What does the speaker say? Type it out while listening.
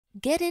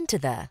Get into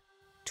the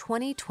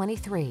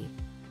 2023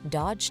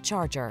 Dodge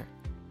Charger.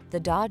 The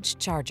Dodge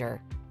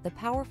Charger, the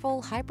powerful,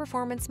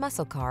 high-performance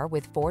muscle car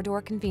with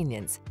four-door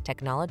convenience,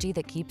 technology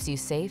that keeps you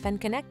safe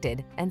and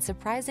connected, and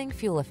surprising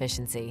fuel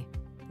efficiency.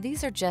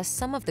 These are just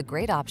some of the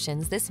great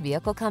options this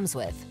vehicle comes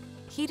with: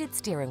 heated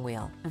steering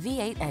wheel,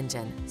 V8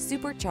 engine,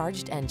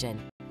 supercharged engine,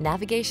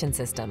 navigation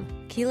system,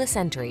 keyless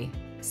entry,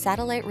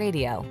 satellite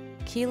radio,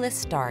 keyless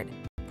start,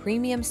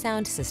 premium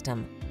sound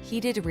system,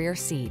 heated rear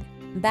seat,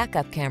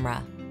 backup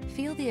camera.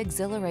 Feel the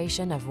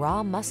exhilaration of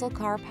raw muscle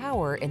car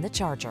power in the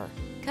Charger.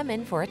 Come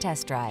in for a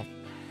test drive.